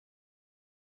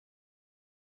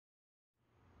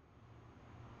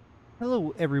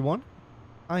Hello everyone,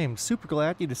 I am super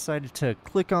glad you decided to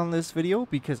click on this video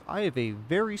because I have a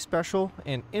very special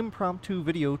and impromptu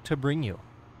video to bring you.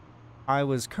 I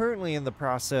was currently in the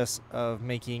process of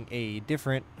making a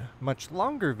different, much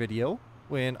longer video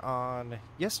when on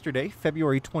yesterday,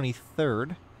 February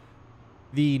 23rd,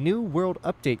 the new World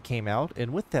Update came out,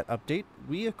 and with that update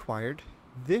we acquired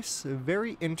this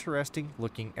very interesting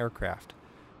looking aircraft.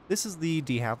 This is the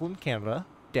DeHavilland Canada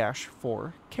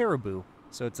 -4 Caribou.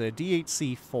 So it's a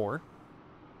DHC-4.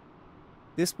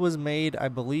 This was made, I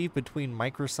believe, between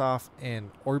Microsoft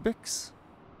and ORBX.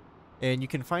 And you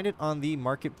can find it on the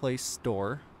Marketplace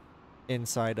store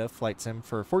inside of Flight Sim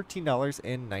for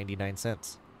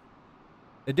 $14.99.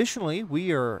 Additionally,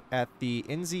 we are at the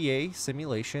NZA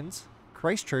Simulations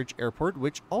Christchurch Airport,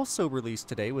 which also released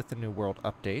today with the New World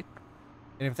Update.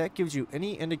 And if that gives you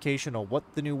any indication of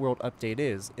what the New World Update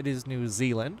is, it is New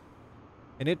Zealand.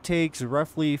 And it takes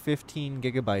roughly 15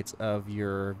 gigabytes of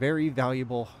your very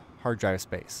valuable hard drive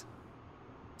space.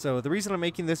 So the reason I'm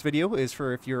making this video is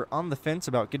for if you're on the fence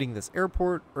about getting this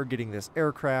airport or getting this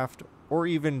aircraft or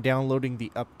even downloading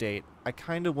the update, I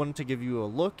kind of wanted to give you a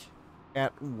look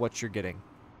at what you're getting.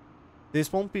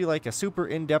 This won't be like a super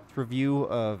in-depth review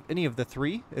of any of the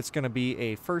three. It's going to be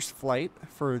a first flight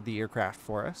for the aircraft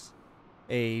for us.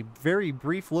 A very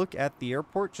brief look at the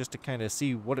airport just to kind of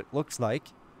see what it looks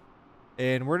like.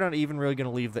 And we're not even really going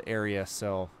to leave the area,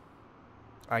 so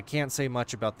I can't say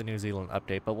much about the New Zealand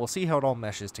update, but we'll see how it all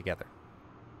meshes together.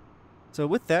 So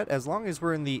with that, as long as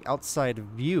we're in the outside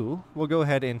view, we'll go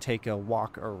ahead and take a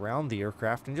walk around the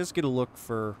aircraft and just get a look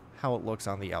for how it looks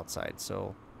on the outside.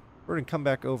 So we're going to come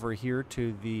back over here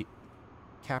to the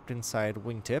captain's side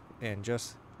wingtip and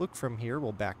just look from here.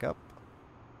 We'll back up.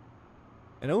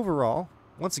 And overall,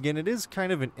 once again, it is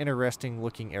kind of an interesting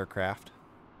looking aircraft.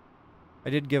 I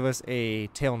did give us a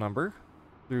tail number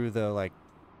through the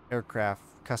aircraft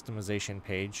customization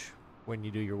page when you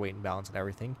do your weight and balance and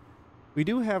everything. We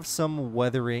do have some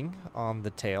weathering on the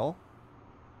tail.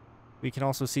 We can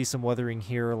also see some weathering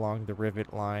here along the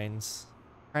rivet lines,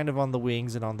 kind of on the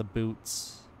wings and on the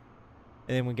boots.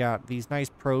 And then we got these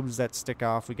nice probes that stick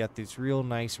off. We got this real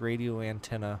nice radio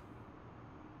antenna.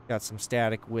 Got some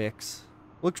static wicks.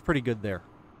 Looks pretty good there.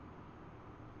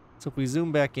 So if we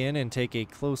zoom back in and take a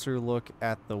closer look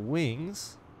at the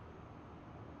wings,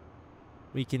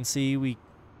 we can see you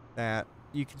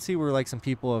can see where some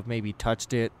people have maybe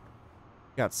touched it.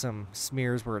 Got some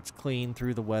smears where it's clean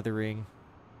through the weathering.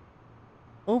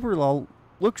 Overall,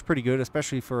 looks pretty good,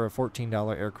 especially for a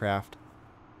 $14 aircraft.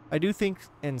 I do think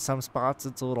in some spots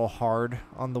it's a little hard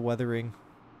on the weathering.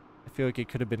 I feel like it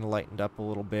could have been lightened up a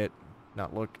little bit,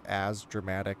 not look as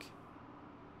dramatic.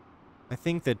 I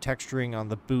think the texturing on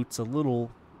the boot's a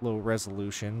little low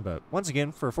resolution, but once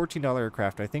again, for a $14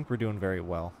 aircraft, I think we're doing very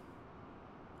well.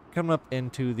 Coming up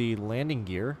into the landing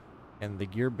gear and the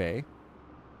gear bay,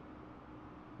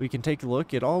 we can take a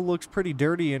look. It all looks pretty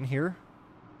dirty in here.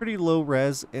 Pretty low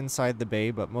res inside the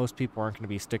bay, but most people aren't going to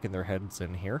be sticking their heads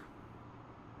in here.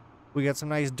 We got some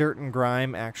nice dirt and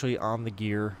grime actually on the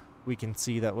gear. We can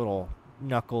see that little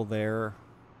knuckle there.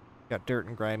 Got dirt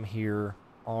and grime here,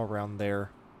 all around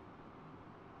there.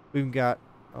 We've got,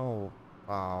 oh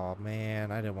man,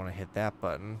 I didn't want to hit that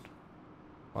button.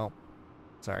 Well,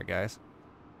 sorry guys.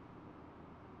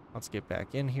 Let's get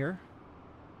back in here.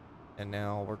 And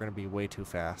now we're going to be way too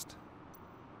fast.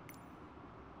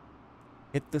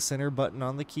 Hit the center button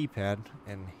on the keypad,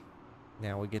 and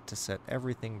now we get to set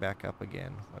everything back up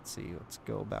again. Let's see, let's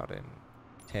go about in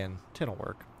 10. 10 will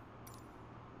work.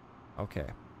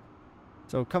 Okay.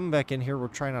 So coming back in here, we'll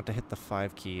try not to hit the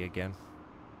 5 key again.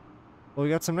 Well, we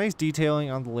got some nice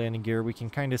detailing on the landing gear. We can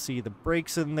kind of see the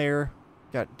brakes in there.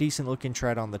 Got decent looking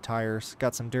tread on the tires.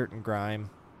 Got some dirt and grime.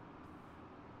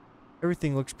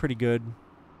 Everything looks pretty good.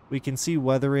 We can see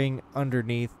weathering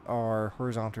underneath our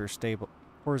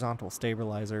horizontal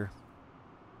stabilizer.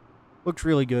 Looks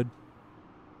really good.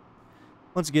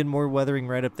 Once again, more weathering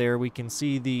right up there. We can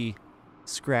see the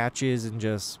scratches and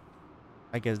just,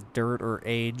 I guess, dirt or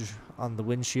age on the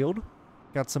windshield.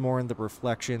 Got some more in the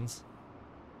reflections.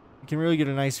 You can really get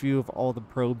a nice view of all the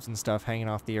probes and stuff hanging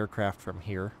off the aircraft from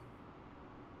here.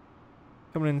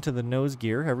 Coming into the nose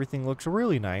gear, everything looks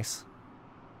really nice.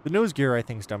 The nose gear, I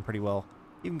think, is done pretty well.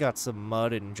 Even got some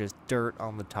mud and just dirt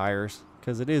on the tires,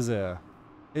 because it is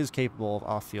capable of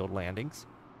off-field landings.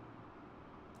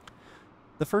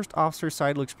 The first officer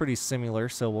side looks pretty similar,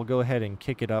 so we'll go ahead and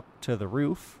kick it up to the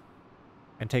roof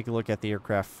and take a look at the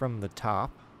aircraft from the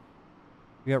top.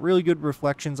 We got really good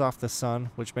reflections off the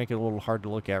sun, which make it a little hard to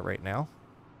look at right now.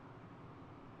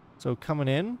 So coming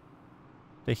in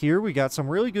to here, we got some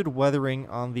really good weathering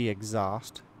on the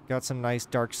exhaust. Got some nice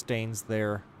dark stains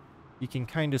there. You can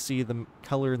kind of see the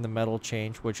color in the metal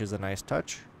change, which is a nice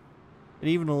touch. And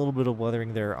even a little bit of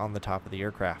weathering there on the top of the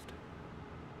aircraft.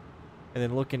 And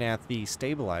then looking at the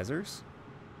stabilizers,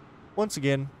 once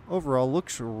again, overall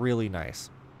looks really nice.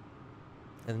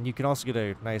 And you can also get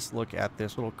a nice look at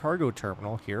this little cargo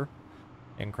terminal here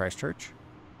in Christchurch.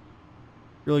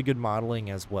 Really good modeling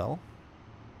as well.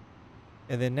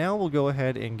 And then now we'll go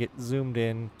ahead and get zoomed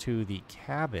in to the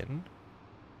cabin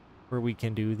where we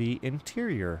can do the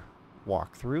interior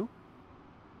walkthrough.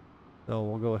 So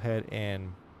we'll go ahead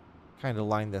and kind of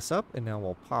line this up, and now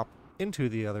we'll pop into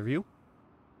the other view.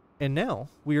 And now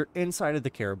we are inside of the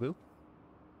Caribou,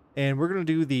 and we're going to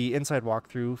do the inside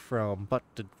walkthrough from butt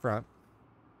to front.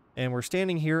 And we're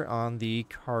standing here on the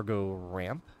cargo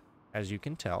ramp, as you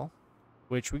can tell,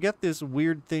 which we got this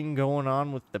weird thing going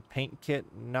on with the paint kit.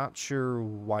 Not sure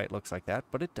why it looks like that,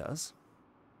 but it does.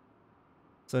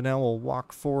 So now we'll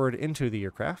walk forward into the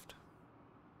aircraft,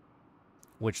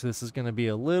 which this is going to be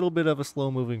a little bit of a slow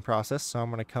moving process. So I'm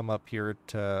going to come up here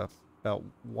to about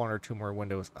 1 or 2 more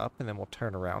windows up, and then we'll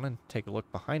turn around and take a look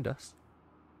behind us.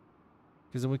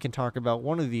 Because then we can talk about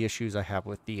one of the issues I have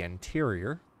with the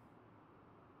interior.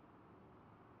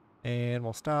 And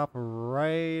we'll stop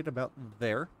right about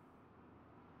there.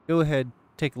 Go ahead,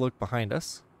 take a look behind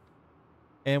us.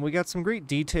 And we got some great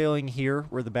detailing here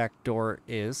where the back door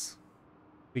is.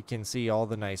 We can see all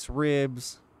the nice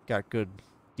ribs. Got good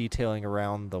detailing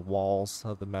around the walls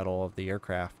of the metal of the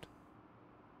aircraft.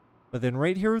 But then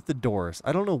right here with the doors,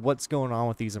 I don't know what's going on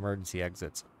with these emergency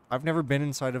exits. I've never been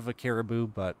inside of a Caribou,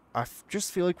 but I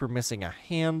just feel like we're missing a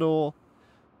handle.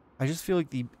 I just feel like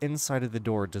the inside of the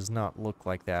door does not look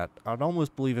like that. I'd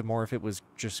almost believe it more if it was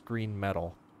just green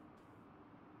metal.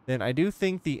 Then I do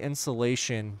think the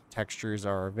insulation textures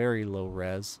are very low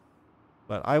res,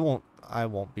 but I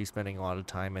won't be spending a lot of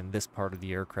time in this part of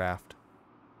the aircraft.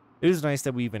 It is nice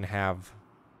that we even have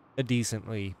a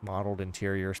decently modeled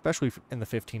interior, especially in the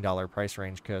 $15 price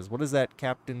range, because what does that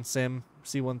Captain Sim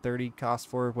C-130 cost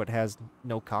for what has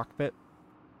no cockpit?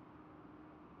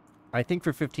 I think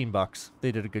for 15 bucks,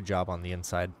 they did a good job on the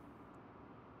inside.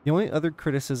 The only other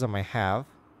criticism I have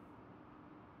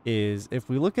is if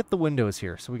we look at the windows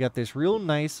here. So we got this real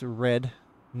nice red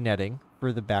netting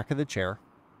for the back of the chair.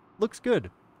 Looks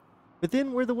good. But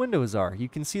then where the windows are, you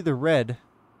can see the red,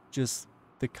 just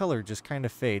the color just kind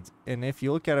of fades. And if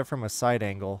you look at it from a side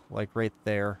angle, like right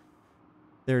there,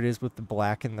 there it is with the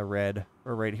black and the red,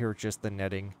 or right here with just the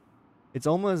netting. It's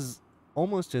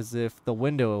almost as if the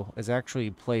window is actually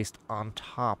placed on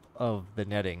top of the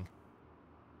netting,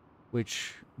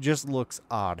 which just looks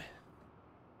odd.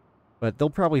 But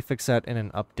they'll probably fix that in an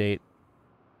update.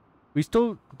 We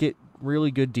still get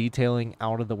really good detailing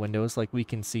out of the windows, like we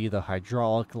can see the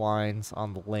hydraulic lines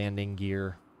on the landing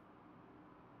gear.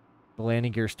 The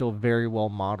landing gear is still very well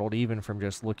modeled, even from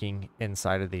just looking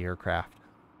inside of the aircraft.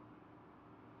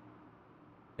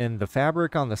 And the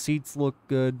fabric on the seats look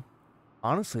good.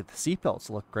 Honestly, the seatbelts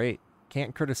look great.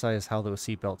 Can't criticize how those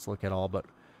seatbelts look at all, but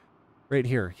right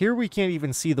here we can't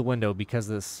even see the window because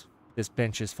this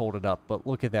bench is folded up, but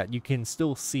look at that. You can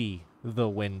still see the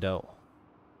window.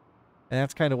 And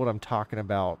that's kind of what I'm talking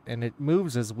about. And it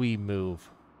moves as we move.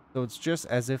 So it's just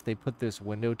as if they put this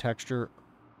window texture,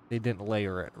 they didn't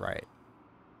layer it right.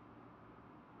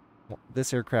 Well,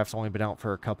 this aircraft's only been out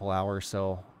for a couple hours,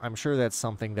 so I'm sure that's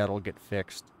something that'll get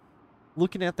fixed.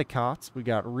 Looking at the cots, we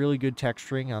got really good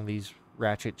texturing on these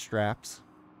ratchet straps.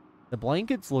 The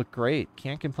blankets look great.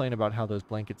 Can't complain about how those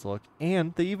blankets look.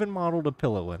 And they even modeled a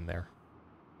pillow in there.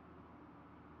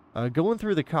 Going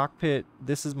through the cockpit,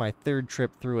 this is my 3rd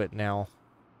trip through it now.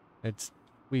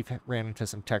 We've ran into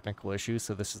some technical issues,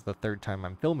 so this is the 3rd time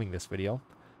I'm filming this video.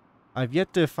 I've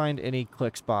yet to find any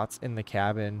click spots in the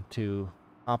cabin to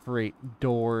operate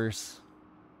doors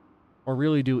or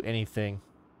really do anything.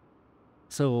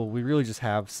 So we really just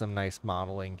have some nice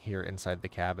modeling here inside the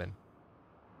cabin.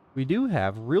 We do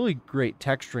have really great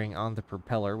texturing on the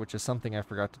propeller, which is something I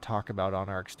forgot to talk about on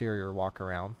our exterior walk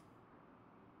around.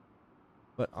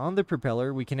 But on the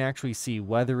propeller, we can actually see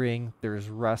weathering. There's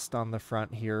rust on the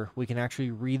front here. We can actually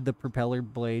read the propeller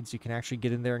blades. You can actually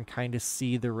get in there and kind of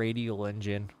see the radial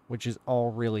engine, which is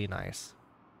all really nice.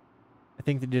 I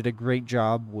think they did a great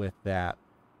job with that.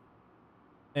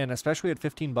 And especially at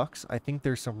 15 bucks, I think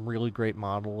there's some really great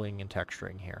modeling and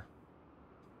texturing here.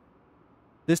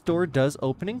 This door does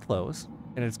open and close,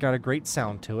 and it's got a great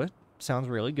sound to it. Sounds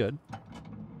really good.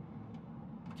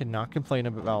 Cannot complain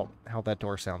about how that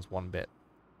door sounds one bit.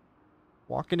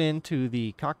 Walking into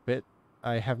the cockpit,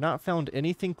 I have not found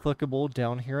anything clickable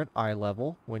down here at eye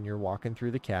level when you're walking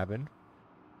through the cabin.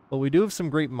 But we do have some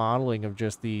great modeling of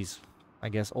just these I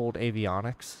guess, old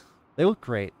avionics. They look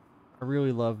great. I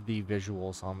really love the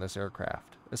visuals on this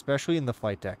aircraft, especially in the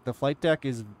flight deck. The flight deck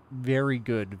is very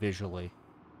good visually.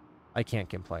 I can't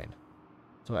complain.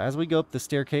 So as we go up the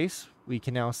staircase, we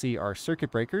can now see our circuit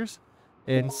breakers,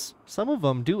 and some of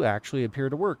them do actually appear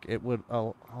to work. It would,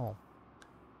 oh,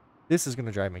 this is going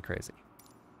to drive me crazy.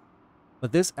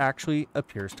 But this actually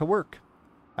appears to work.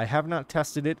 I have not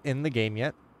tested it in the game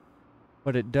yet,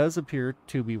 but it does appear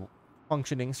to be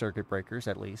functioning circuit breakers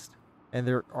at least. And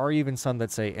there are even some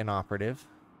that say inoperative.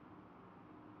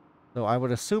 So I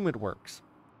would assume it works.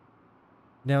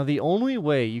 Now the only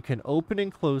way you can open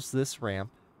and close this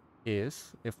ramp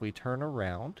is if we turn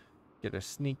around, get a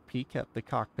sneak peek at the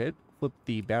cockpit, flip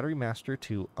the battery master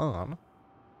to on.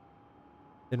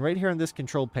 Then right here on this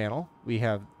control panel, we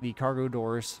have the cargo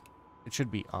doors. It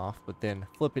should be off, but then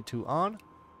flip it to on,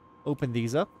 open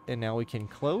these up, and now we can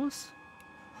close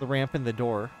the ramp and the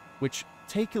door, which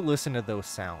take a listen to those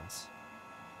sounds.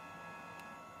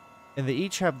 And they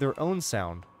each have their own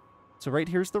sound. So right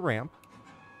here's the ramp.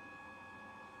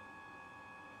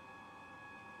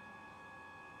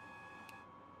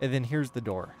 And then here's the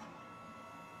door.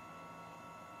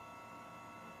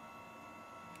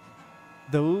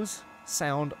 Those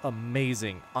sound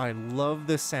amazing. I love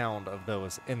the sound of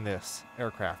those in this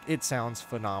aircraft. It sounds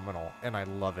phenomenal, and I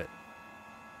love it.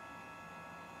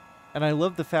 And I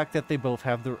love the fact that they both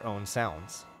have their own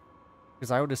sounds.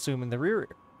 Because I would assume in the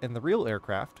real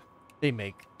aircraft, they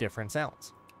make different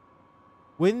sounds.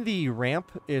 When the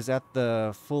ramp is at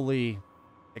the fully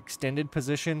extended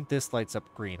position, this lights up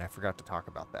green. I forgot to talk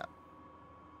about that.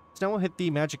 So now we'll hit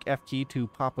the magic F key to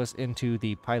pop us into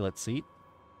the pilot seat.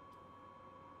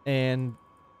 And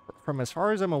from as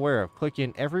far as I'm aware of,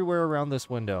 clicking everywhere around this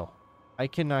window, I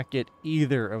cannot get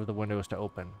either of the windows to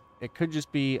open. It could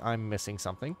just be I'm missing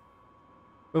something.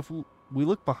 If we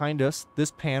look behind us,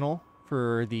 this panel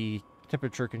for the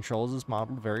temperature controls is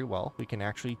modeled very well. We can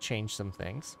actually change some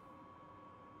things.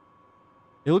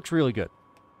 It looks really good.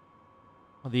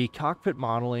 The cockpit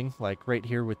modeling, like right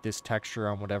here with this texture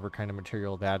on whatever kind of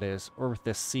material that is, or with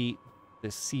this seat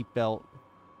belt,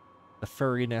 the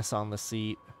furriness on the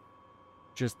seat,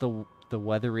 just the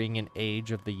weathering and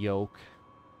age of the yoke,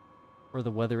 or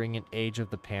the weathering and age of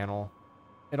the panel.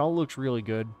 It all looks really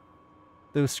good.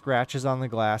 Those scratches on the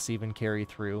glass even carry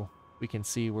through. We can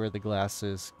see where the glass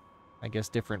is, I guess,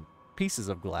 different pieces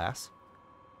of glass.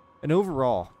 And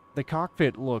overall, the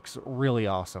cockpit looks really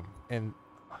awesome. And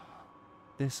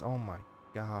this, oh my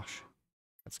gosh,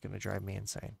 that's going to drive me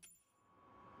insane.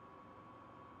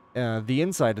 The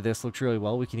inside of this looks really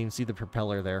well. We can even see the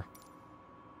propeller there.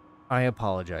 I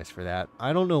apologize for that.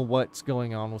 I don't know what's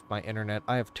going on with my internet.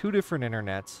 I have two different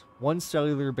internets. One's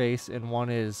cellular base and one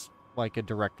is like a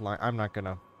direct line. I'm not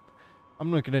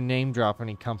gonna name drop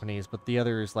any companies, but the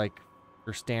other is like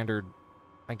your standard,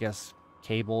 I guess,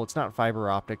 cable. It's not fiber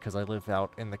optic because I live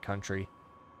out in the country.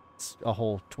 It's a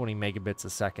whole 20 megabits a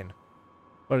second.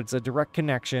 But it's a direct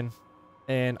connection.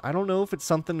 And I don't know if it's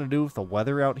something to do with the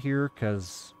weather out here,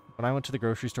 because when I went to the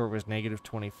grocery store, it was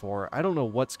 -24. I don't know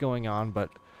what's going on,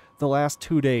 but the last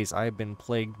 2 days I've been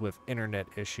plagued with internet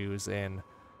issues. And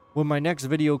when my next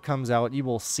video comes out, you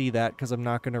will see that, because I'm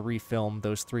not going to refilm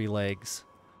those 3 legs.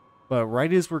 But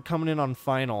right as we're coming in on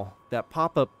final, that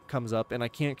pop-up comes up, and I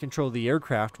can't control the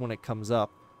aircraft when it comes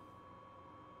up.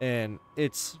 And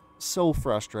it's so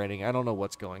frustrating. I don't know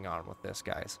what's going on with this,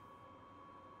 guys.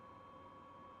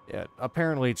 Yeah,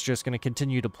 apparently it's just going to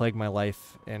continue to plague my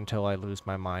life until I lose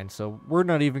my mind. So we're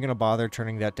not even going to bother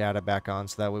turning that data back on,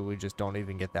 so that way we just don't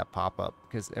even get that pop-up,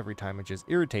 because every time it just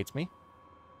irritates me.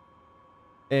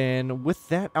 And with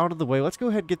that out of the way, let's go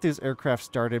ahead and get this aircraft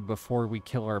started before we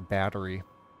kill our battery.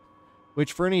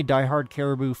 Which, for any diehard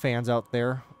Caribou fans out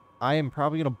there, I am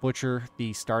probably going to butcher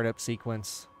the startup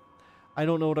sequence. I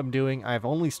don't know what I'm doing. I've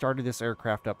only started this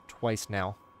aircraft up twice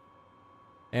now.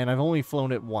 And I've only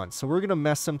flown it once. So we're going to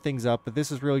mess some things up, but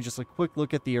this is really just a quick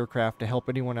look at the aircraft to help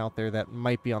anyone out there that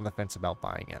might be on the fence about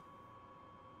buying it.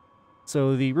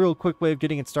 So the real quick way of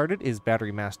getting it started is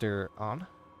battery master on.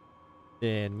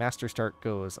 Then master start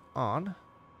goes on.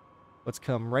 Let's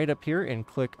come right up here and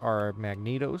click our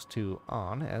magnetos to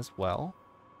on as well.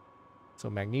 So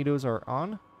magnetos are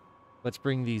on. Let's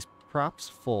bring these props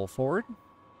full forward.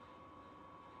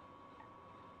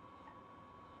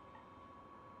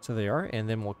 So they are, and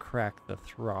then we'll crack the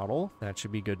throttle. That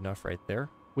should be good enough right there.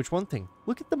 Which, one thing,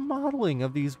 look at the modeling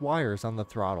of these wires on the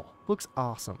throttle. Looks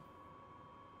awesome.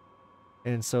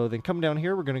 And so then come down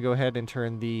here, we're going to go ahead and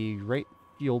turn the right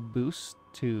fuel boost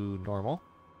to normal.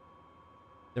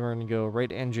 Then we're going to go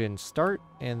right engine start,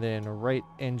 and then right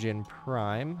engine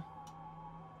prime.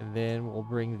 And then we'll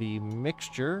bring the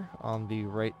mixture on the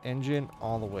right engine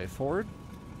all the way forward.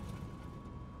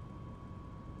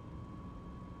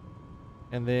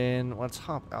 And then let's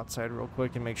hop outside real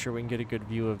quick and make sure we can get a good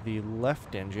view of the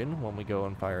left engine when we go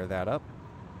and fire that up.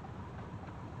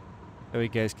 So you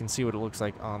guys can see what it looks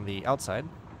like on the outside.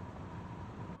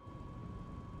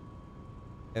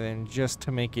 And then just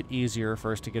to make it easier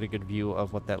for us to get a good view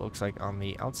of what that looks like on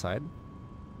the outside,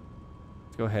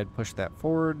 let's go ahead and push that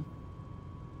forward.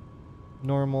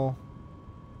 Normal.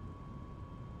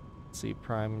 Let's see,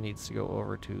 prime needs to go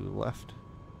over to left.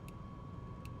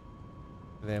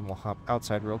 And then we'll hop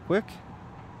outside real quick.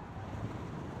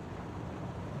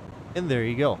 And there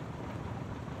you go.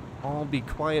 I'll be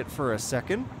quiet for a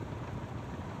second.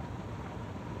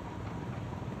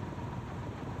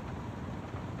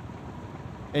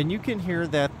 And you can hear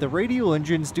that the radial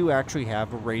engines do actually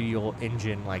have a radial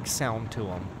engine like sound to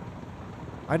them.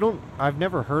 I've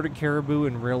never heard a Caribou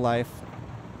in real life.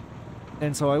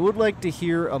 And so I would like to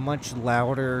hear a much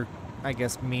louder, I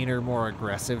guess meaner, more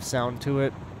aggressive sound to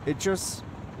it. It just,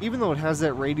 even though it has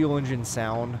that radial engine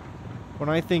sound, when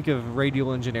I think of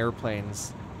radial engine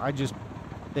airplanes, I just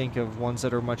think of ones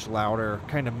that are much louder,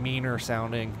 kind of meaner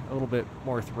sounding, a little bit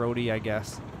more throaty, I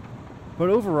guess. But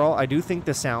overall, I do think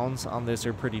the sounds on this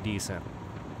are pretty decent.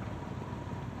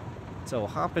 So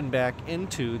hopping back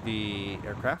into the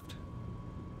aircraft,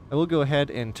 I will go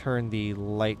ahead and turn the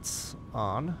lights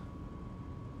on.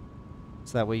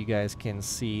 So that way you guys can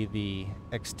see the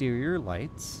exterior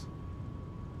lights,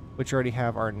 which already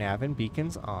have our nav and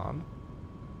beacons on.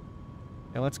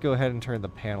 And let's go ahead and turn the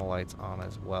panel lights on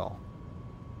as well.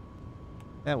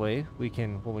 That way we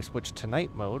can, when we switch to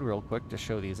night mode real quick to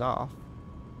show these off,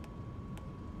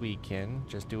 we can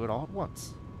just do it all at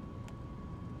once.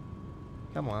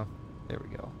 Come on. There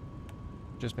we go.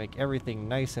 Just make everything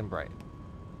nice and bright.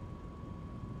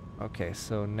 Okay,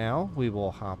 so now we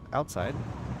will hop outside.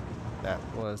 That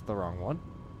was the wrong one.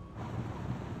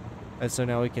 And so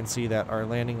now we can see that our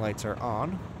landing lights are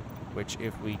on, which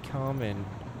if we come and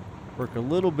work a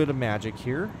little bit of magic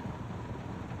here,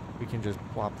 we can just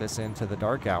plop this into the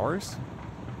dark hours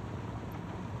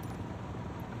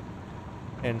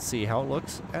and see how it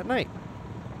looks at night.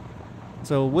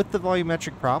 So with the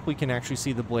volumetric prop, we can actually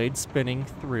see the blade spinning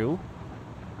through,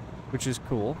 which is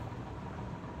cool.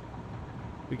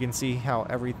 We can see how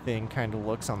everything kind of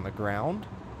looks on the ground.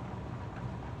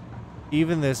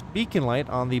 Even this beacon light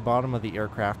on the bottom of the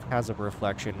aircraft has a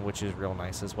reflection, which is real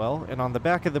nice as well. And on the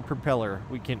back of the propeller,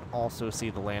 we can also see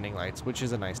the landing lights, which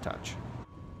is a nice touch.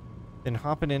 Then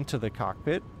hopping into the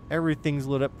cockpit, everything's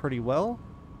lit up pretty well.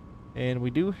 And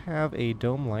we do have a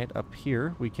dome light up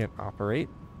here we can operate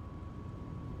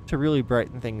to really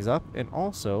brighten things up. And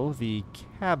also the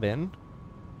cabin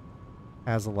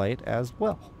has a light as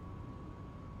well.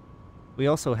 We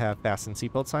also have fasten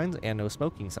seatbelt signs and no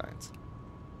smoking signs.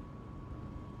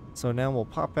 So now we'll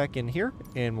pop back in here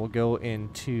and we'll go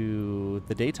into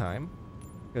the daytime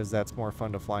because that's more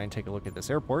fun to fly and take a look at this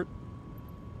airport.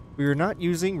 We are not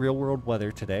using real world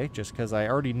weather today just because I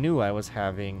already knew I was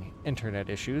having internet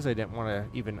issues. I didn't want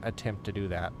to even attempt to do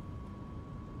that.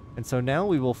 And so now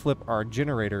we will flip our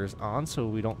generators on so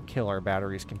we don't kill our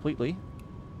batteries completely.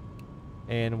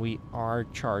 And we are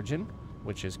charging,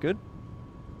 which is good.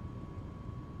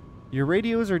 Your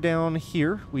radios are down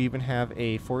here. We even have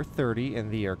a 430 in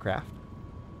the aircraft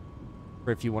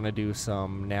for if you want to do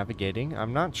some navigating.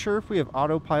 I'm not sure if we have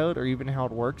autopilot or even how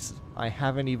it works. I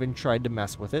haven't even tried to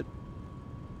mess with it.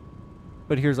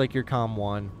 But here's like your COM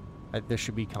 1. This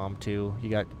should be COM 2. You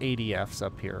got ADFs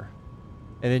up here.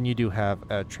 And then you do have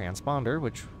a transponder,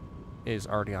 which is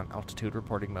already on altitude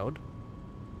reporting mode.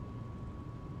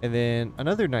 And then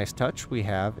another nice touch we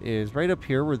have is right up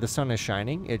here where the sun is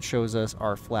shining. It shows us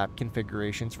our flap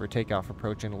configurations for takeoff,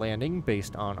 approach, and landing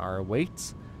based on our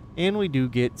weights. And we do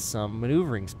get some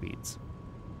maneuvering speeds.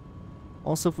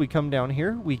 Also, if we come down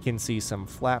here, we can see some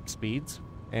flap speeds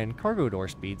and cargo door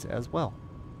speeds as well.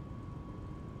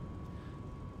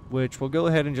 Which we'll go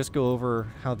ahead and just go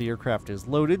over how the aircraft is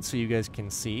loaded so you guys can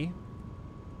see.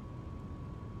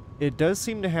 It does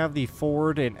seem to have the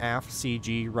forward and aft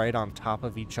CG right on top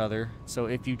of each other. So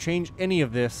if you change any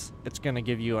of this, it's going to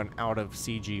give you an out of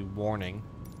CG warning.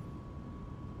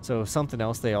 So something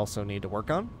else they also need to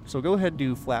work on. So go ahead and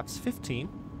do flaps 15.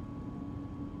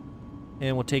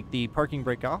 And we'll take the parking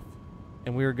brake off.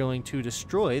 And we are going to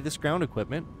destroy this ground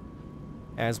equipment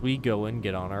as we go and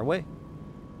get on our way.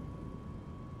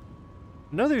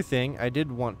 Another thing I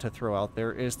did want to throw out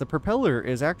there is the propeller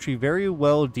is actually very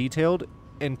well detailed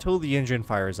until the engine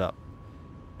fires up.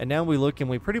 And now we look and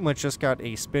we pretty much just got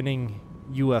a spinning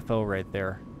UFO right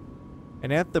there.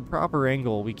 And at the proper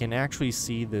angle, we can actually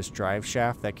see this drive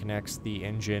shaft that connects the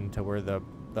engine to where the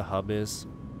hub is.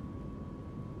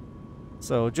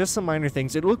 So just some minor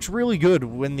things. It looks really good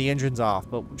when the engine's off,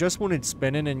 but just when it's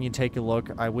spinning and you take a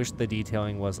look, I wish the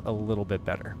detailing was a little bit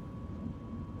better.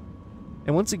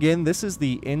 And once again, this is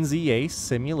the NZA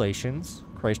Simulations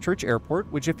Christchurch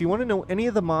Airport, which if you want to know any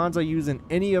of the mods I use in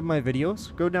any of my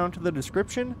videos, go down to the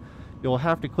description. You'll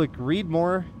have to click read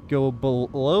more, go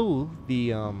below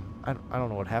the, I don't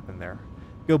know what happened there.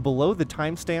 Go below the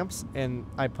timestamps, and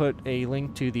I put a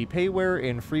link to the payware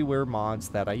and freeware mods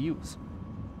that I use.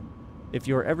 If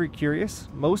you're ever curious,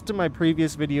 most of my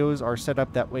previous videos are set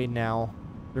up that way now.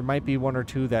 There might be one or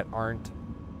two that aren't,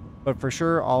 but for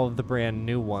sure all of the brand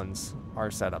new ones are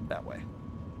set up that way.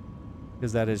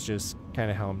 Because that is just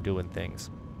kind of how I'm doing things.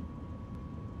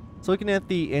 So looking at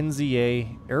the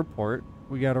NZA airport,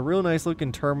 we got a real nice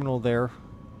looking terminal there.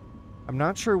 I'm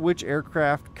not sure which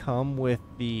aircraft come with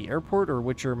the airport or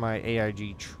which are my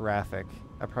AIG traffic.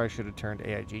 I probably should have turned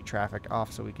AIG traffic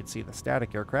off so we could see the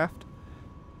static aircraft.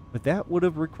 But that would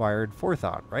have required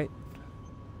forethought, right?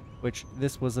 Which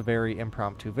this was a very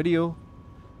impromptu video.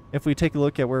 If we take a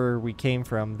look at where we came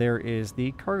from, there is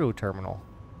the cargo terminal.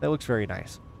 That looks very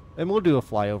nice. And we'll do a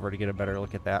flyover to get a better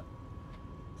look at that.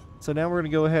 So now we're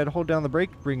going to go ahead, hold down the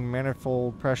brake, bring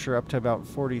manifold pressure up to about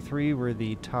 43 where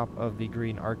the top of the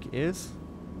green arc is.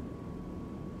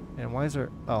 And why is there...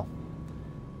 oh.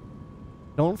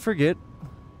 Don't forget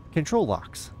control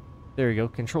locks. There you go.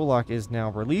 Control lock is now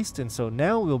released, and so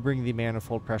now we'll bring the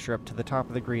manifold pressure up to the top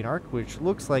of the green arc, which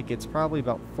looks like it's probably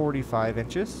about 45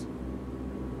 inches.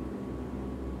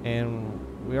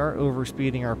 And we are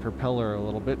overspeeding our propeller a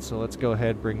little bit, so let's go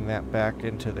ahead and bring that back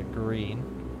into the green.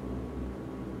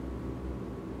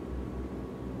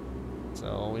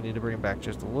 So we need to bring it back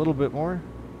just a little bit more.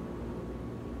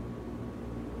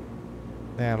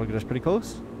 That'll get us pretty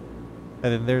close.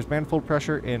 And then there's manifold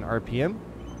pressure in RPM.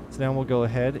 So now we'll go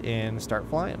ahead and start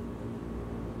flying.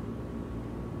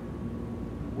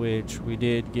 Which we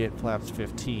did get flaps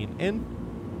 15 in.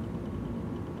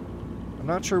 I'm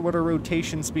not sure what our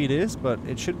rotation speed is, but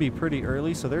it should be pretty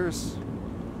early. So there's...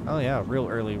 oh yeah, real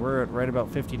early. We're at right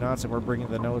about 50 knots and we're bringing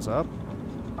the nose up.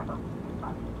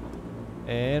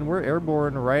 And we're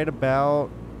airborne right about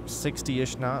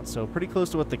 60-ish knots, so pretty close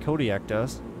to what the Kodiak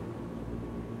does.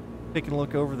 Taking a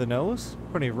look over the nose,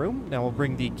 plenty of room. Now we'll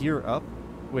bring the gear up,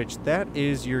 which that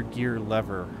is your gear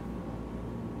lever.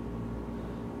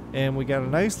 And we got a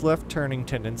nice left turning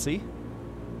tendency.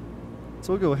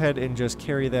 So we'll go ahead and just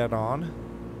carry that on.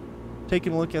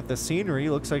 Taking a look at the scenery,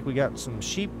 looks like we got some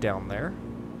sheep down there.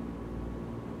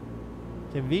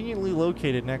 Conveniently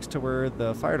located next to where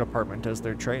the fire department does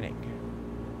their training.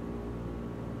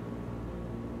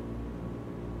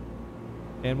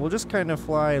 And we'll just kind of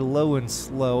fly low and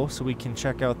slow so we can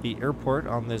check out the airport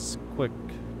on this quick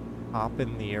hop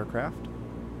in the aircraft.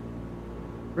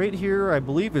 Right here, I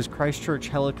believe, is Christchurch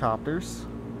helicopters.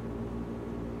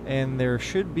 And there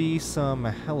should be some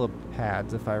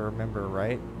helipads, if I remember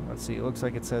right. Let's see, it looks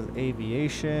like it says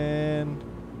aviation.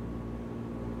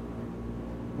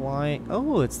 Flying.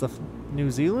 Oh, it's the New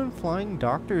Zealand Flying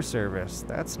Doctor Service.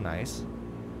 That's nice.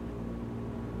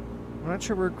 I'm not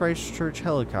sure where Christchurch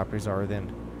helicopters are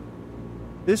then.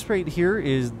 This right here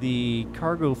is the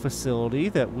cargo facility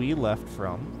that we left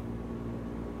from.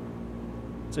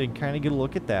 So you can kind of get a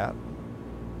look at that.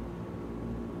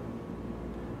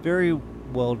 Very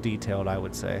well detailed, I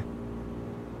would say.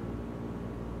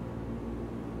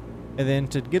 And then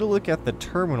to get a look at the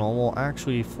terminal, we'll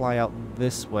actually fly out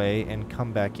this way and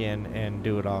come back in and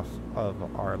do it off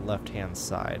of our left-hand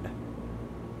side.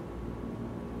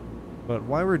 But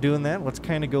while we're doing that, let's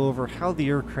kind of go over how the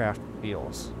aircraft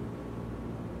feels.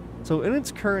 So in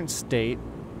its current state,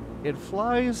 it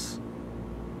flies,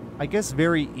 I guess,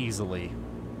 very easily.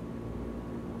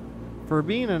 For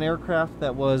being an aircraft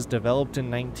that was developed in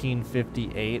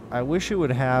 1958, I wish it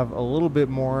would have a little bit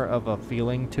more of a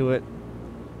feeling to it.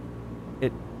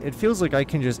 It feels like I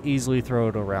can just easily throw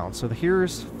it around. So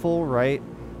here's full right,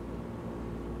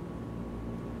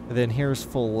 and then here's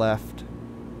full left.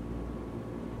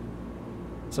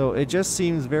 So it just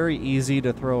seems very easy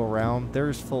to throw around.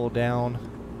 There's full down,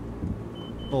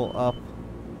 full up.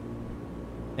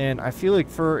 And I feel like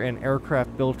for an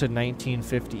aircraft built in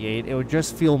 1958, it would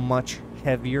just feel much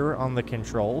heavier on the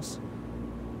controls.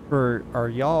 For our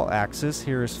yaw axis,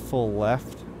 here's full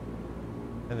left,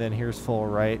 and then here's full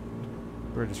right.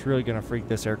 We're just really going to freak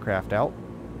this aircraft out.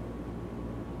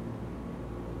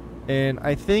 And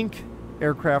I think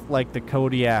aircraft like the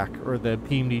Kodiak or the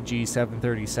PMDG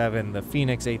 737, the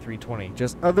Phoenix A320,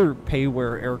 just other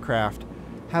payware aircraft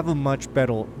have a much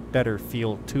better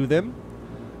feel to them.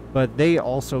 but they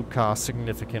also cost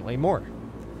significantly more.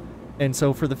 And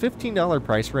so for the $15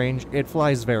 price range, it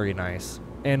flies very nice.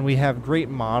 And we have great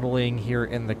modeling here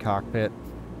in the cockpit.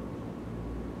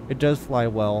 It does fly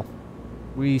well.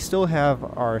 We still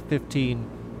have our 15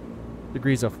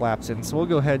 degrees of flaps in, so we'll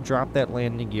go ahead and drop that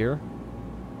landing gear.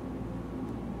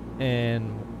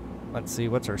 And let's see,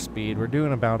 what's our speed? We're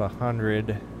doing about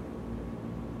 100.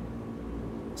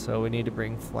 So we need to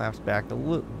bring flaps back a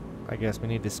little. I guess we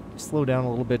need to slow down a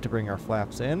little bit to bring our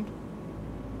flaps in.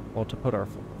 Well, to put our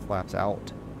flaps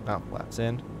out, not flaps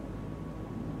in.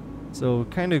 So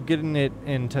kind of getting it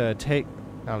into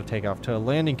not a takeoff, to a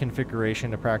landing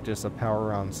configuration to practice a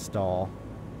power on stall.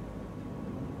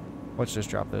 Let's just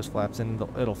drop those flaps in,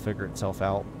 it'll figure itself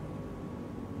out.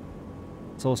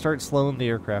 So we'll start slowing the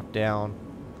aircraft down.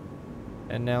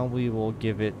 And now we will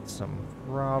give it some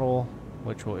throttle,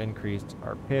 which will increase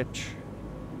our pitch.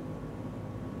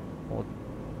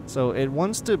 So it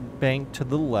wants to bank to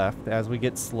the left as we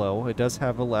get slow. It does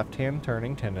have a left-hand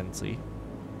turning tendency.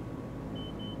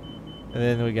 And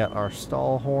then we got our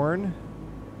stall horn,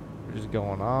 which is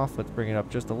going off. Let's bring it up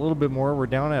just a little bit more. We're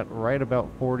down at right about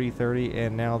 40, 30,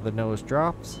 and now the nose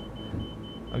drops.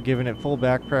 I'm giving it full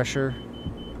back pressure,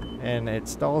 and it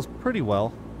stalls pretty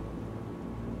well.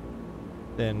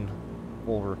 Then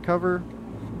we'll recover,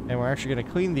 and we're actually going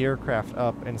to clean the aircraft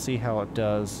up and see how it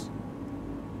does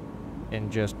in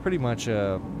just pretty much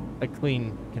a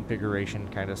clean configuration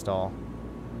kind of stall.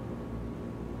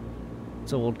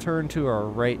 So we'll turn to our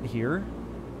right here.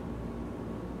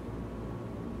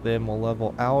 Then we'll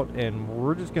level out, and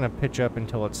we're just going to pitch up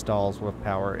until it stalls with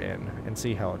power in and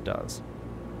see how it does.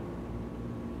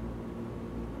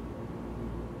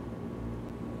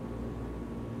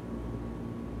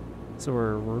 So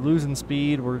we're losing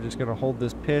speed. We're just going to hold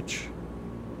this pitch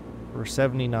for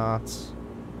 70 knots.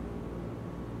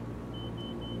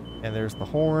 And there's the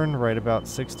horn, right about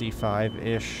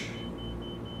 65-ish.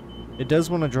 It does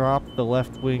want to drop the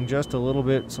left wing just a little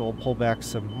bit, so we'll pull back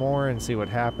some more and see what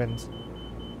happens.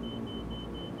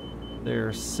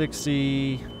 There's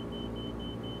 60.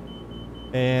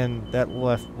 And that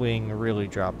left wing really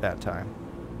dropped that time.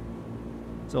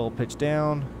 So we'll pitch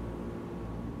down,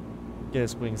 get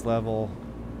its wings level,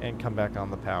 and come back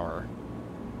on the power.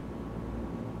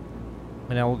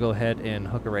 And now we'll go ahead and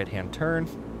hook a right-hand turn.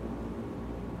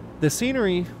 The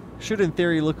scenery should in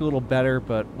theory look a little better,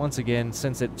 but once again,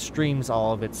 since it streams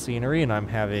all of its scenery and I'm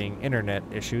having internet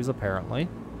issues apparently,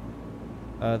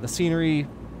 the scenery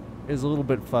is a little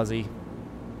bit fuzzy.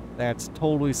 That's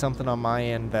totally something on my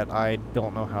end that I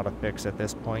don't know how to fix at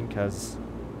this point, because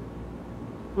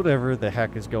whatever the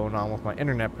heck is going on with my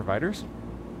internet providers.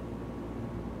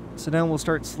 So now we'll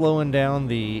start slowing down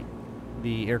the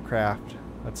aircraft.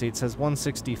 Let's see, it says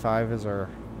 165 is our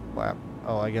flap.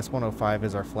 Oh, I guess 105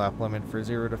 is our flap limit for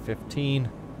 0 to 15.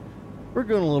 We're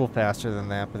going a little faster than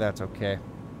that, but that's okay.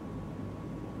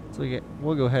 So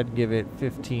we'll go ahead and give it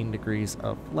 15 degrees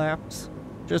of flaps,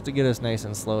 just to get us nice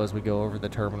and slow as we go over the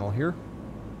terminal here.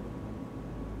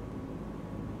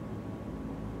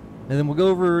 And then we'll go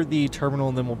over the terminal,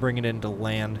 and then we'll bring it into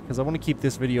land, because I want to keep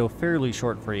this video fairly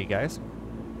short for you guys.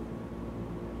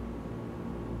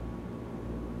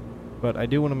 But I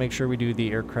do want to make sure we do the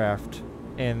aircraft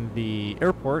and the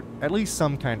airport at least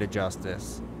some kind of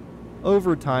justice.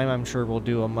 Over time, I'm sure we'll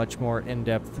do a much more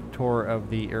in-depth tour of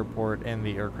the airport and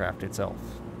the aircraft itself.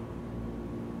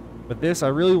 But this, I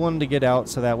really wanted to get out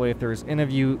so that way if there's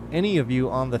any of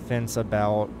you on the fence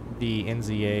about the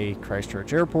NZA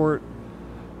Christchurch Airport,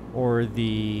 or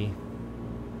the,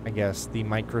 I guess, the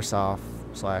Microsoft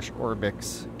 /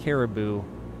 ORBX Caribou,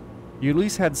 you at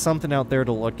least had something out there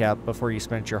to look at before you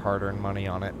spent your hard-earned money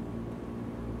on it.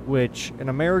 Which, in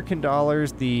American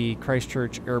dollars, the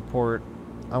Christchurch Airport,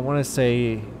 I want to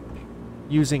say,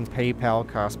 using PayPal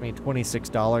cost me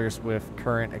 $26 with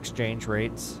current exchange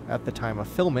rates at the time of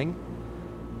filming.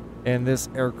 And this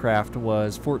aircraft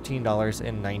was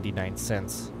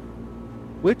 $14.99.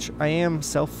 Which I am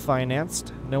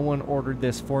self-financed. No one ordered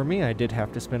this for me. I did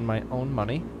have to spend my own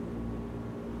money.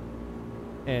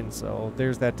 And so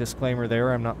there's that disclaimer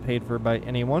there. I'm not paid for by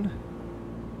anyone.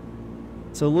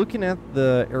 So looking at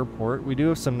the airport, we do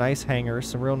have some nice hangars,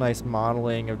 some real nice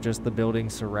modeling of just the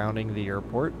buildings surrounding the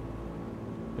airport.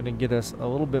 Going to get us a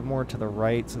little bit more to the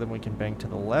right so then we can bank to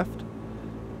the left.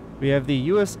 We have the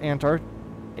U.S. Antarctic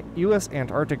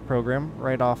program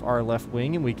right off our left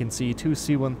wing, and we can see 2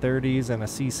 C-130s and a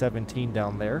C-17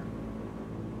 down there.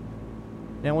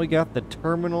 Now we got the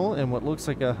terminal and what looks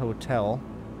like a hotel.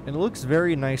 And it looks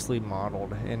very nicely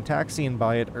modeled, and taxiing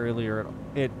by it earlier,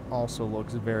 it also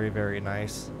looks very, very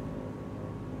nice.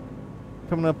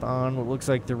 coming up on what looks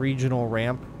like the regional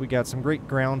ramp. We got some great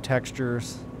ground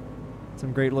textures,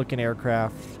 some great looking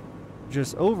aircraft.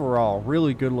 Just overall,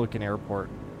 really good looking airport.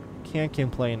 Can't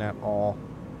complain at all.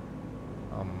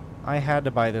 I had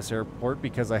to buy this airport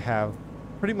because I have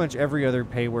pretty much every other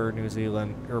pay-where New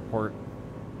Zealand airport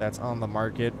that's on the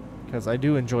market, because I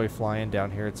do enjoy flying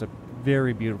down here. It's a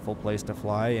very beautiful place to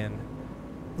fly, and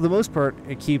for the most part,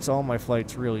 it keeps all my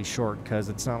flights really short, because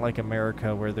it's not like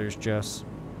America where there's just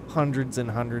hundreds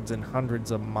and hundreds and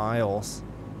hundreds of miles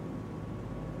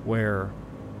where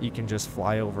you can just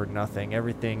fly over nothing.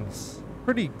 Everything's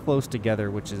pretty close together,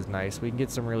 which is nice. We can get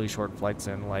some really short flights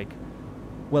in, like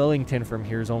Wellington from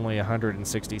here is only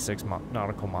 166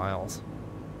 nautical miles,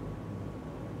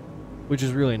 which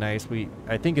is really nice.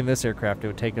 I think in this aircraft it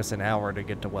would take us an hour to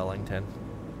get to Wellington.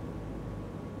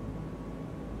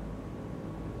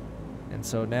 And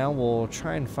so now we'll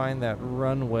try and find that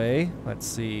runway. Let's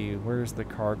see, where's the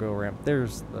cargo ramp?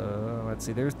 There's the, let's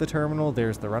see, there's the terminal,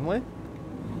 there's the runway.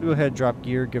 Go ahead, drop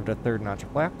gear, give it a third notch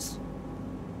of flaps.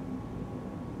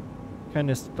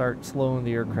 Kind of start slowing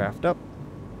the aircraft up.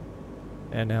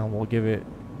 And now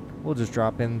we'll just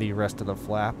drop in the rest of the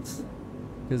flaps.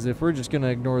 Because if we're just going to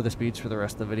ignore the speeds for the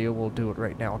rest of the video, we'll do it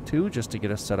right now too, just to get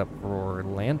us set up for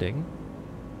landing.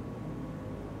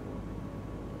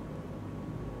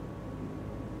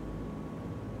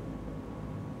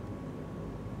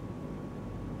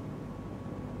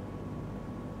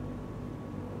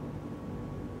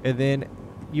 And then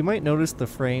you might notice the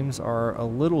frames are a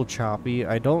little choppy.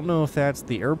 I don't know if that's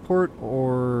the airport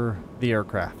or the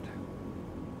aircraft,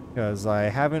 because I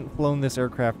haven't flown this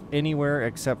aircraft anywhere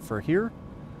except for here,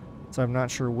 so I'm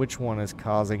not sure which one is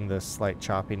causing this slight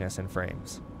choppiness in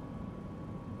frames.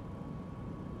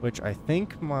 Which I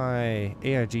think my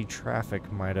AIG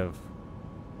traffic might have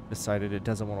decided it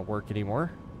doesn't want to work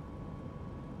anymore.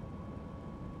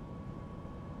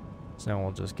 So now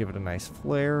we'll just give it a nice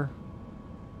flare.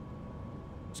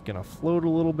 Just gonna float a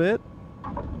little bit.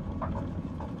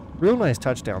 Real nice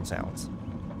touchdown sounds.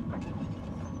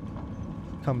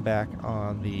 Come back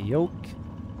on the yoke.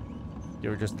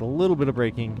 Do just a little bit of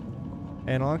braking.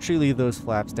 And I'll actually leave those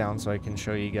flaps down so I can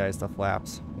show you guys the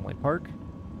flaps when we park.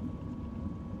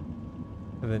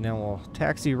 And then now we'll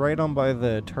taxi right on by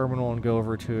the terminal and go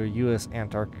over to US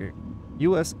Antarctic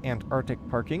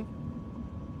parking.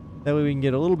 That way we can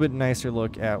get a little bit nicer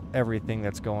look at everything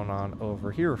that's going on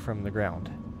over here from the ground.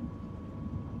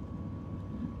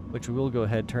 Which we will go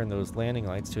ahead and turn those landing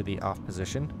lights to the off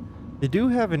position. They do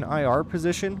have an IR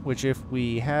position, which if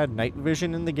we had night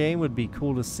vision in the game would be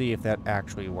cool to see if that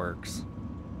actually works.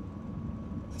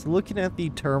 So looking at the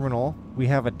terminal, we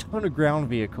have a ton of ground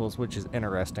vehicles, which is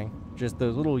interesting. Just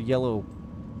those little yellow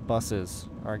buses,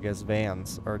 or I guess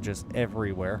vans, are just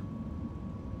everywhere.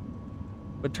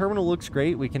 But terminal looks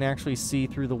great. We can actually see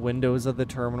through the windows of the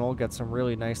terminal. Got some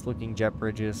really nice looking jet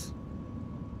bridges.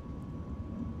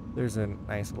 There's a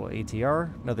nice little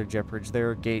ATR, another jet bridge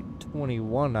there. Gate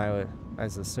 21, I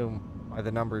assume by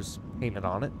the numbers painted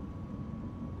on it.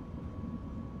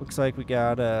 Looks like we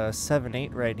got a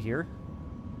 7-8 right here.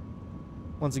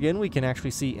 Once again, we can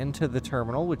actually see into the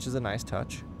terminal, which is a nice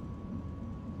touch.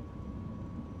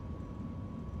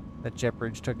 That jet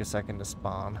bridge took a second to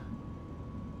spawn.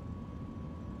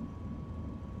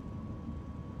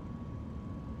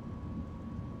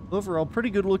 Overall, pretty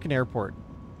good looking airport.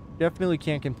 Definitely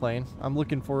can't complain. I'm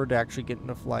looking forward to actually getting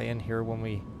to fly in here when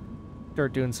we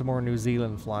start doing some more New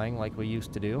Zealand flying like we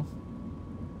used to do.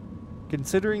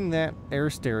 Considering that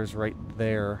air stairs right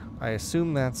there, I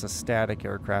assume that's a static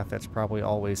aircraft that's probably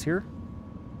always here.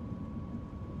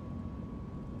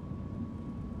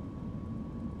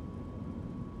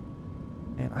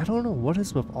 And I don't know what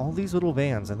is with all these little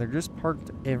vans, and they're just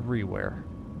parked everywhere.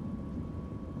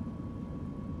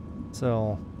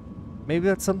 So maybe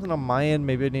that's something on my end.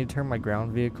 Maybe I need to turn my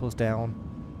ground vehicles down.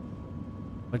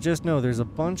 But just know there's a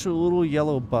bunch of little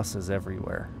yellow buses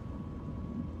everywhere.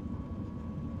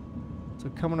 So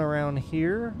coming around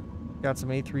here, got some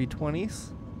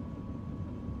A320s.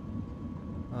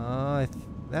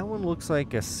 That one looks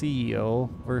like a CEO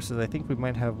versus I think we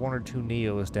might have one or two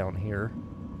Neos down here.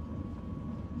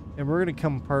 And we're going to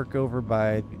come park over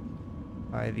by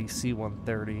the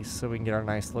C-130s so we can get a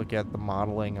nice look at the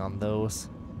modeling on those.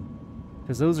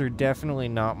 Because those are definitely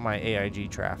not my AIG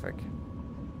traffic.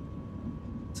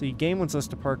 So the game wants us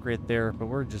to park right there, but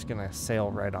we're just going to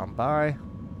sail right on by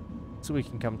so we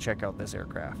can come check out this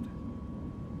aircraft.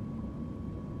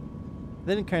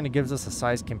 Then it kind of gives us a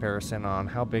size comparison on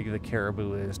how big the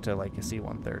Caribou is to like a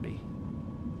C-130.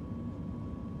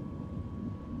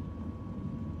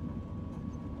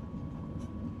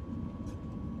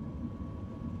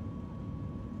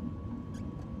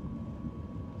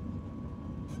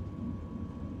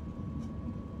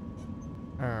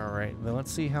 Alright, then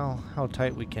let's see how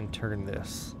tight we can turn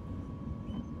this.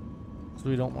 So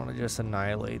we don't want to just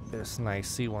annihilate this nice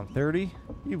C-130.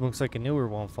 It looks like a newer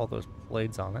one with all those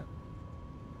blades on it.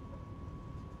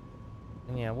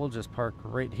 And yeah, we'll just park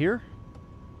right here.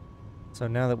 So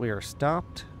now that we are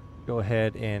stopped, go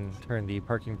ahead and turn the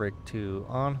parking brake to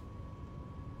on.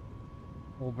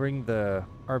 We'll bring the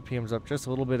RPMs up just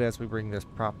a little bit as we bring this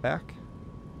prop back.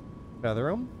 Feather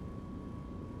them.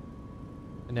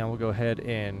 And now we'll go ahead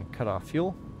and cut off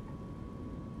fuel.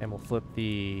 And we'll flip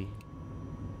the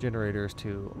generators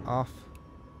to off.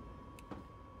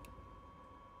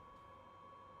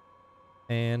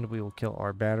 And we will kill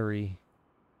our battery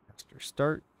after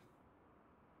start.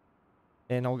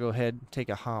 And I'll go ahead and take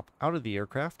a hop out of the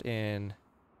aircraft and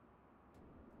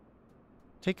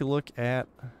take a look at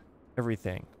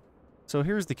everything. So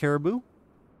here's the Caribou.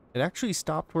 It actually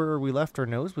stopped where we left our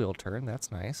nose wheel turn.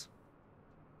 That's nice.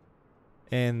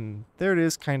 And there it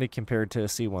is, kind of compared to a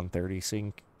C-130, so you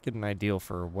can get an idea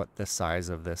for what the size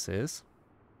of this is.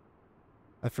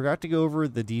 I forgot to go over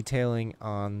the detailing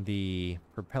on the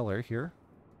propeller here,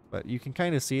 but you can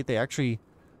kind of see it. They actually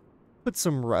put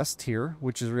some rust here,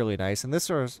 which is really nice. And this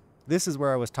is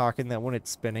where I was talking that when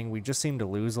it's spinning, we just seem to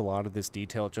lose a lot of this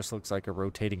detail. It just looks like a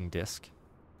rotating disc.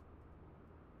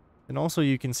 And also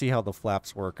you can see how the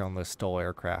flaps work on this STOL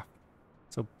aircraft.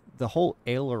 So the whole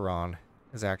aileron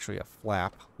is actually a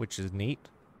flap, which is neat.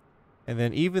 And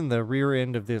then even the rear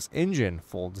end of this engine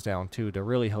folds down too to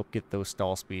really help get those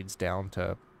stall speeds down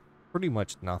to pretty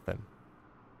much nothing.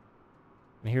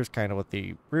 And here's kind of what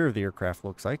the rear of the aircraft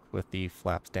looks like with the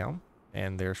flaps down.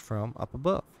 And there's from up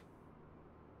above.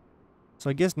 So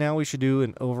I guess now we should do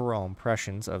an overall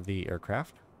impressions of the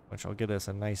aircraft, which will get us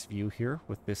a nice view here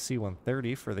with this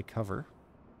C-130 for the cover.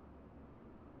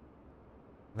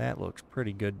 That looks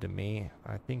pretty good to me.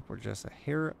 I think we're just a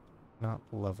hair not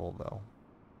level though.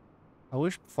 I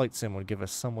wish Flight Sim would give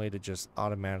us some way to just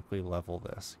automatically level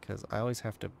this, because I always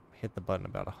have to hit the button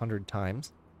about 100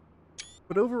 times.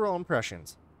 But overall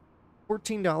impressions.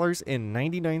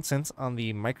 $14.99 on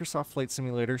the Microsoft Flight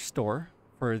Simulator store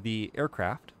for the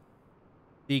aircraft.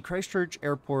 The Christchurch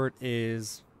airport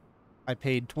is, I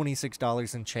paid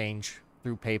 $26 and change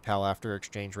through PayPal after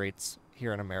exchange rates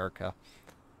here in America.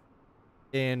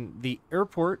 And the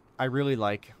airport I really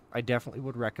like. I definitely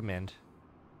would recommend.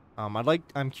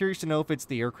 I'm curious to know if it's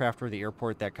the aircraft or the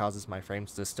airport that causes my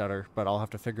frames to stutter, but I'll have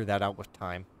to figure that out with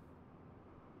time.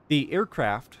 The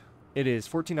aircraft, it is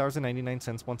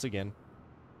 $14.99 once again.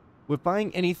 With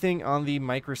buying anything on the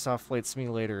Microsoft Flight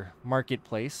Simulator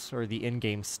marketplace or the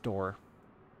in-game store,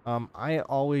 I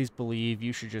always believe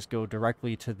you should just go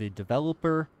directly to the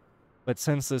developer, but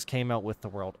since this came out with the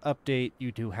World Update,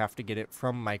 you do have to get it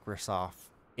from Microsoft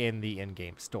in the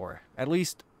in-game store. At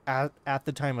least at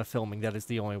the time of filming, that is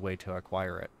the only way to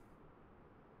acquire it.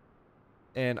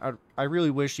 And I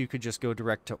really wish you could just go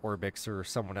direct to ORBX or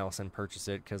someone else and purchase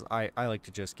it, because I like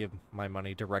to just give my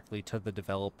money directly to the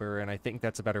developer, and I think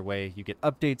that's a better way. You get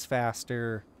updates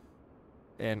faster,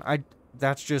 and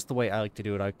that's just the way I like to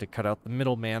do it. I like to cut out the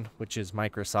middleman, which is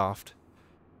Microsoft.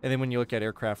 And then when you look at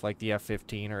aircraft like the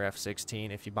F-15 or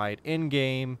F-16, if you buy it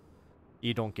in-game,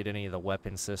 you don't get any of the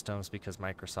weapon systems because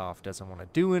Microsoft doesn't want to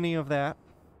do any of that,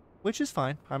 which is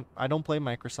fine. I don't blame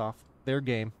Microsoft. Their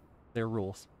game, their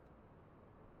rules.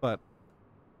 But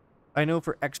I know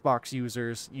for Xbox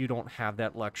users, you don't have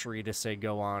that luxury to, say,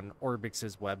 go on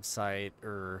ORBX's website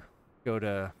or go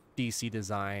to DC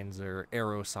Designs or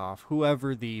Aerosoft,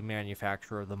 whoever the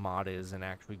manufacturer of the mod is, and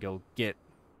actually go get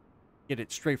it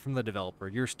straight from the developer.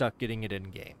 You're stuck getting it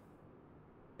in-game.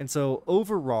 And so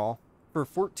overall, for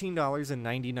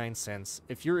 $14.99,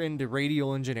 if you're into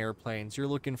radial engine airplanes, you're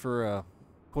looking for a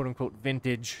quote-unquote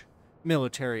vintage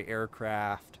military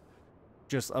aircraft,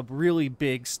 just a really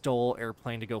big STOL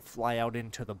airplane to go fly out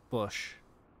into the bush.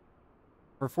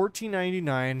 For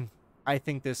 $14.99, I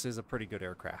think this is a pretty good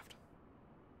aircraft.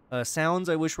 Sounds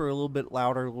I wish were a little bit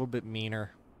louder, a little bit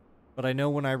meaner. But I know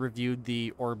when I reviewed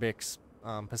the ORBX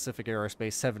Pacific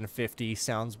Aerospace 750,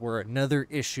 sounds were another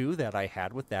issue that I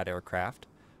had with that aircraft.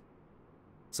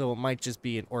 So it might just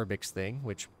be an ORBX thing,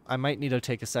 which I might need to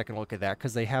take a second look at that,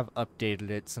 because they have updated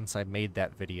it since I made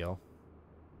that video.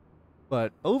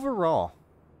 But overall,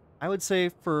 I would say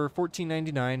for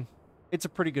 $14.99, it's a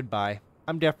pretty good buy.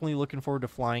 I'm definitely looking forward to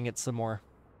flying it some more.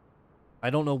 I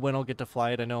don't know when I'll get to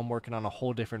fly it. I know I'm working on a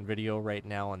whole different video right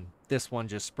now, and this one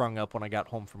just sprung up when I got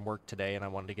home from work today, and I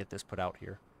wanted to get this put out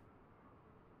here.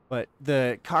 But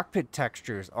the cockpit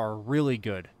textures are really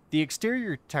good. The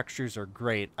exterior textures are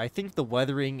great. I think the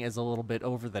weathering is a little bit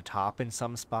over the top in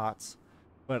some spots.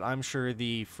 But I'm sure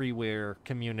the freeware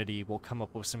community will come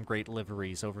up with some great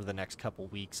liveries over the next couple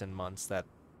weeks and months that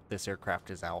this aircraft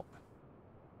is out.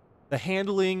 The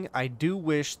handling, I do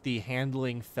wish the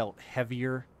handling felt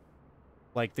heavier.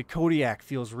 Like, the Kodiak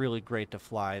feels really great to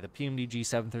fly. The PMDG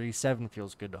 737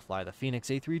 feels good to fly. The Phoenix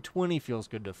A320 feels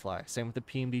good to fly. Same with the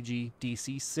PMDG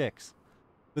DC-6.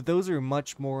 But those are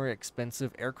much more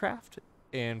expensive aircraft.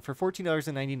 And for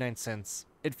 $14.99,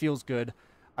 it feels good.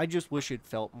 I just wish it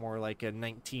felt more like a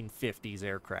 1950s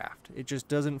aircraft. It just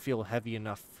doesn't feel heavy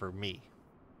enough for me.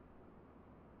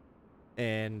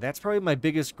 And that's probably my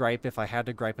biggest gripe if I had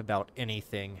to gripe about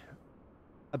anything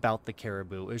about the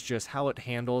Caribou, is just how it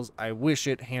handles. I wish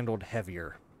it handled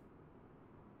heavier,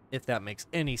 if that makes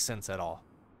any sense at all.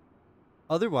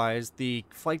 Otherwise, the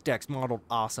flight deck's modeled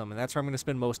awesome, and that's where I'm going to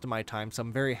spend most of my time, so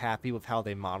I'm very happy with how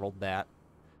they modeled that.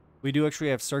 We do actually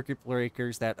have circuit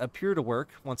breakers that appear to work.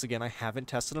 Once again, I haven't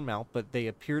tested them out, but they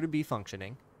appear to be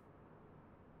functioning.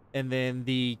 And then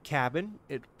the cabin,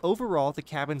 overall, the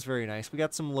cabin's very nice. We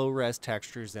got some low-res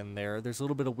textures in there. There's a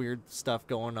little bit of weird stuff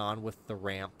going on with the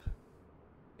ramp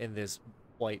in this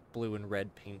white, blue, and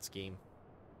red paint scheme.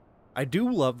 I do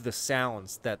love the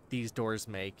sounds that these doors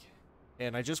make,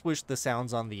 and I just wish the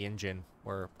sounds on the engine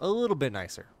were a little bit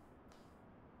nicer.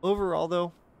 Overall,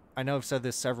 though, I know I've said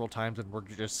this several times and we're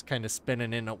just kind of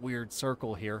spinning in a weird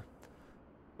circle here,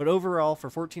 but overall, for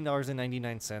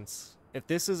 $14.99, if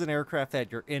this is an aircraft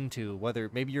that you're into, whether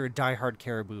maybe you're a diehard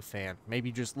Caribou fan, maybe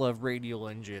you just love radial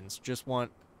engines, just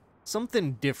want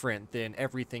something different than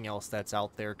everything else that's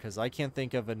out there, because I can't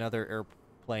think of another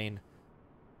airplane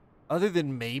other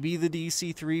than maybe the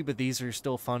DC-3, but these are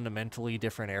still fundamentally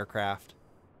different aircraft.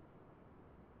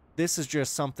 This is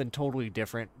just something totally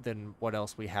different than what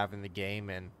else we have in the game,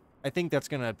 and I think that's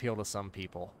going to appeal to some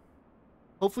people.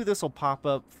 Hopefully this will pop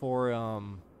up for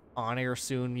on air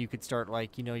soon. You could start,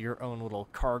 like, you know, your own little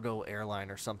cargo airline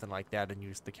or something like that and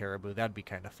use the Caribou. That'd be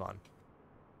kind of fun.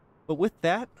 But with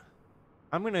that,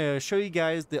 I'm going to show you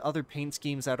guys the other paint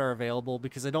schemes that are available,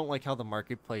 because I don't like how the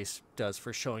marketplace does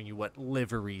for showing you what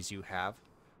liveries you have.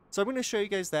 So I'm going to show you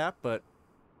guys that, but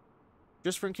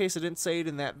just for in case I didn't say it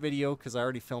in that video, because I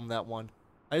already filmed that one,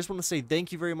 I just want to say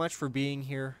thank you very much for being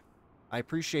here. I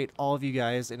appreciate all of you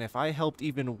guys, and if I helped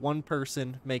even one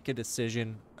person make a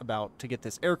decision about to get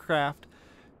this aircraft,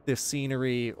 this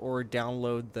scenery, or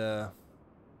download the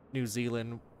New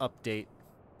Zealand update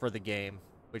for the game,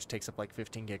 which takes up like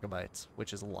 15 gigabytes,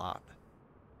 which is a lot.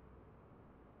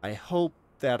 I hope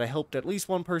that I helped at least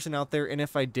one person out there, and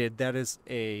if I did, that is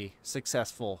a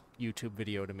successful YouTube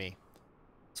video to me.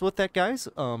 So with that, guys,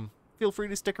 feel free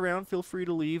to stick around, feel free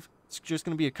to leave. It's just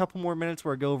going to be a couple more minutes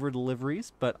where I go over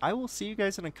deliveries, but I will see you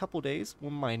guys in a couple days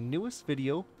when my newest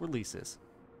video releases.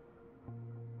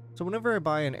 So whenever I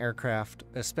buy an aircraft,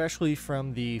 especially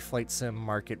from the Flight Sim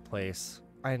marketplace,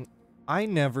 I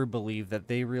never believe that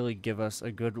they really give us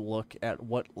a good look at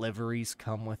what liveries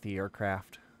come with the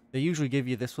aircraft. They usually give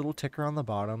you this little ticker on the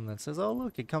bottom that says, oh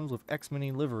look, it comes with X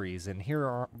many liveries, and here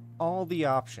are all the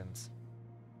options.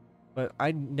 But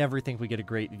I never think we get a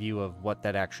great view of what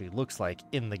that actually looks like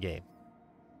in the game.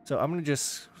 So I'm going to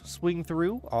just swing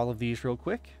through all of these real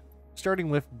quick, starting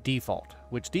with default,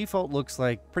 which default looks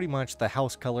like pretty much the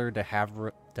house color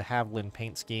DeHavilland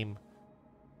paint scheme,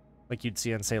 like you'd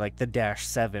see on, say, like the Dash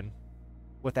 7,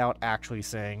 without actually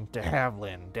saying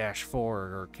DeHavilland, Dash 4,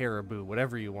 or Caribou,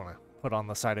 whatever you want to put on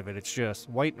the side of it. It's just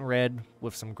white and red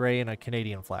with some gray and a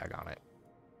Canadian flag on it.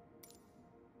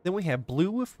 Then we have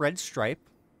blue with red stripe,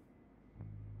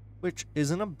 which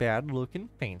isn't a bad looking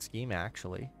paint scheme,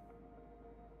 actually.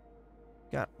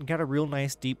 Got a real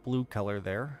nice deep blue color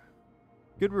there.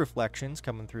 Good reflections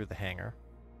coming through the hangar.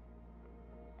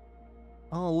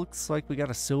 Oh, looks like we got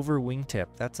a silver wingtip.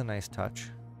 That's a nice touch.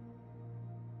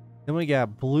 Then we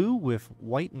got blue with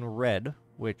white and red,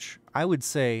 which I would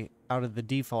say out of the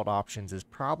default options is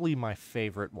probably my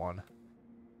favorite one.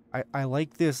 I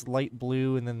like this light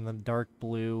blue and then the dark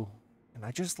blue, and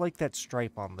I just like that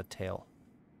stripe on the tail.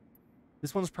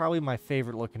 This one's probably my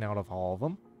favorite looking out of all of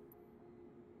them.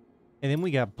 And then we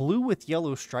got blue with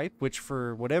yellow stripe, which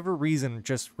for whatever reason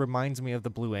just reminds me of the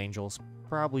Blue Angels.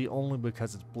 Probably only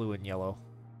because it's blue and yellow.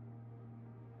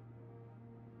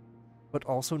 But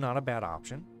also not a bad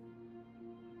option.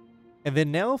 And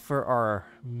then now for our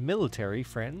military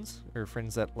friends, or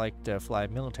friends that like to fly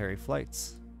military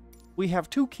flights, we have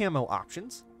two camo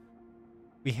options.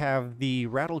 We have the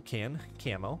rattle can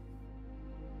camo.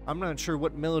 I'm not sure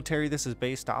what military this is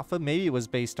based off of. Maybe it was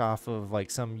based off of like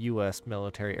some US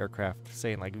military aircraft,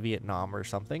 say in like Vietnam or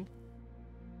something.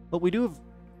 But we do have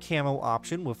camo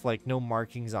option with like no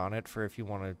markings on it for if you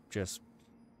want to just,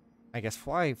 I guess,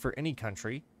 fly for any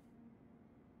country.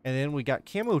 And then we got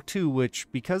Camo 2,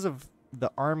 which, because of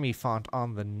the Army font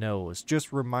on the nose,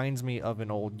 just reminds me of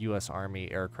an old US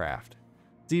Army aircraft.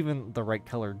 It's even the right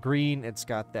color green. It's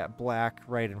got that black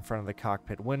right in front of the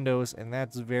cockpit windows, and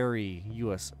that's very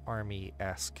US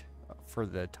Army-esque for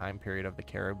the time period of the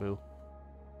Caribou.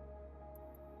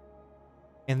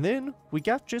 And then we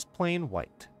got just plain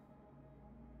white,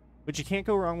 but you can't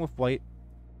go wrong with white.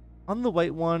 On the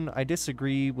white one, I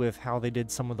disagree with how they did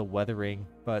some of the weathering,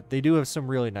 but they do have some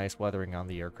really nice weathering on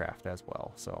the aircraft as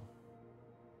well, so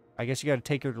I guess you got to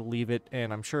take it or leave it.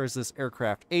 And I'm sure as this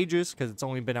aircraft ages, because it's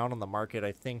only been out on the market,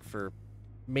 I think, for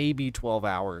maybe 12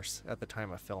 hours at the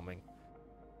time of filming,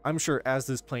 I'm sure as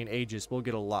this plane ages, we'll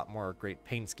get a lot more great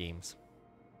paint schemes.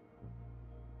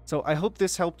 So I hope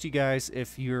this helped you guys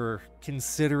if you're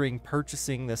considering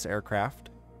purchasing this aircraft.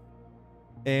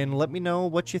 And let me know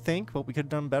what you think, what we could have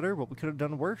done better, what we could have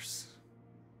done worse.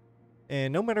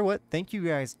 And no matter what, thank you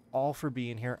guys all for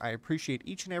being here. I appreciate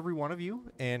each and every one of you.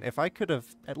 And if I could have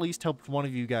at least helped one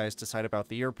of you guys decide about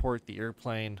the airport, the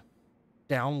airplane,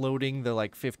 downloading the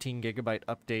like 15 gigabyte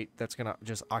update that's going to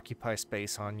just occupy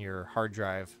space on your hard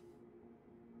drive,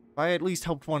 if I at least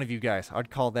helped one of you guys, I'd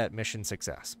call that mission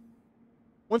success.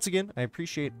 Once again, I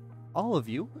appreciate all of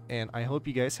you, and I hope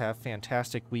you guys have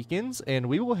fantastic weekends, and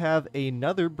we will have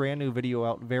another brand new video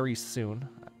out very soon.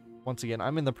 Once again,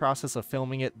 I'm in the process of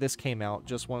filming it. This came out.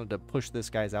 Just wanted to push this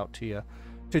guys out to you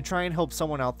to try and help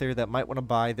someone out there that might want to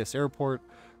buy this airport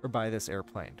or buy this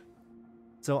airplane.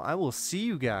 So I will see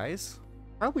you guys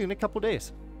probably in a couple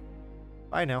days.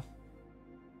 Bye now.